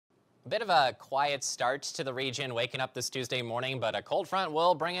Bit of a quiet start to the region waking up this Tuesday morning, but a cold front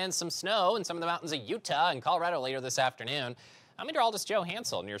will bring in some snow in some of the mountains of Utah and Colorado later this afternoon. I'm meteorologist Joe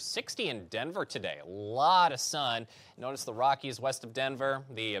Hansel, near 60 in Denver today. A lot of sun. Notice the Rockies west of Denver,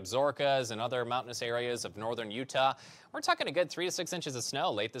 the Absarokas and other mountainous areas of northern Utah. We're talking a good 3 to 6 inches of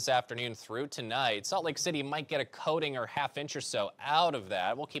snow late this afternoon through tonight. Salt Lake City might get a coating or half-inch or so out of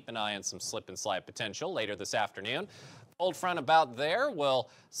that. We'll keep an eye on some slip and slide potential later this afternoon. Cold front about there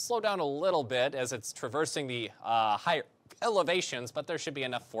will slow down a little bit as it's traversing the higher elevations, but there should be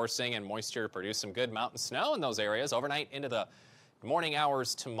enough forcing and moisture to produce some good mountain snow in those areas overnight into the morning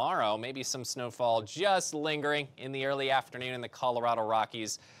hours tomorrow. Maybe some snowfall just lingering in the early afternoon in the Colorado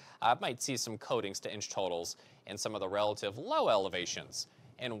Rockies. Might see some coatings to inch totals in some of the relative low elevations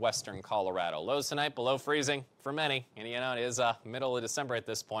in western Colorado. Lows tonight below freezing for many, and you know it is middle of December at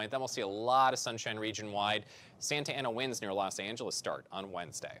this point. Then we'll see a lot of sunshine region-wide. Santa Ana winds near Los Angeles start on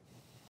Wednesday.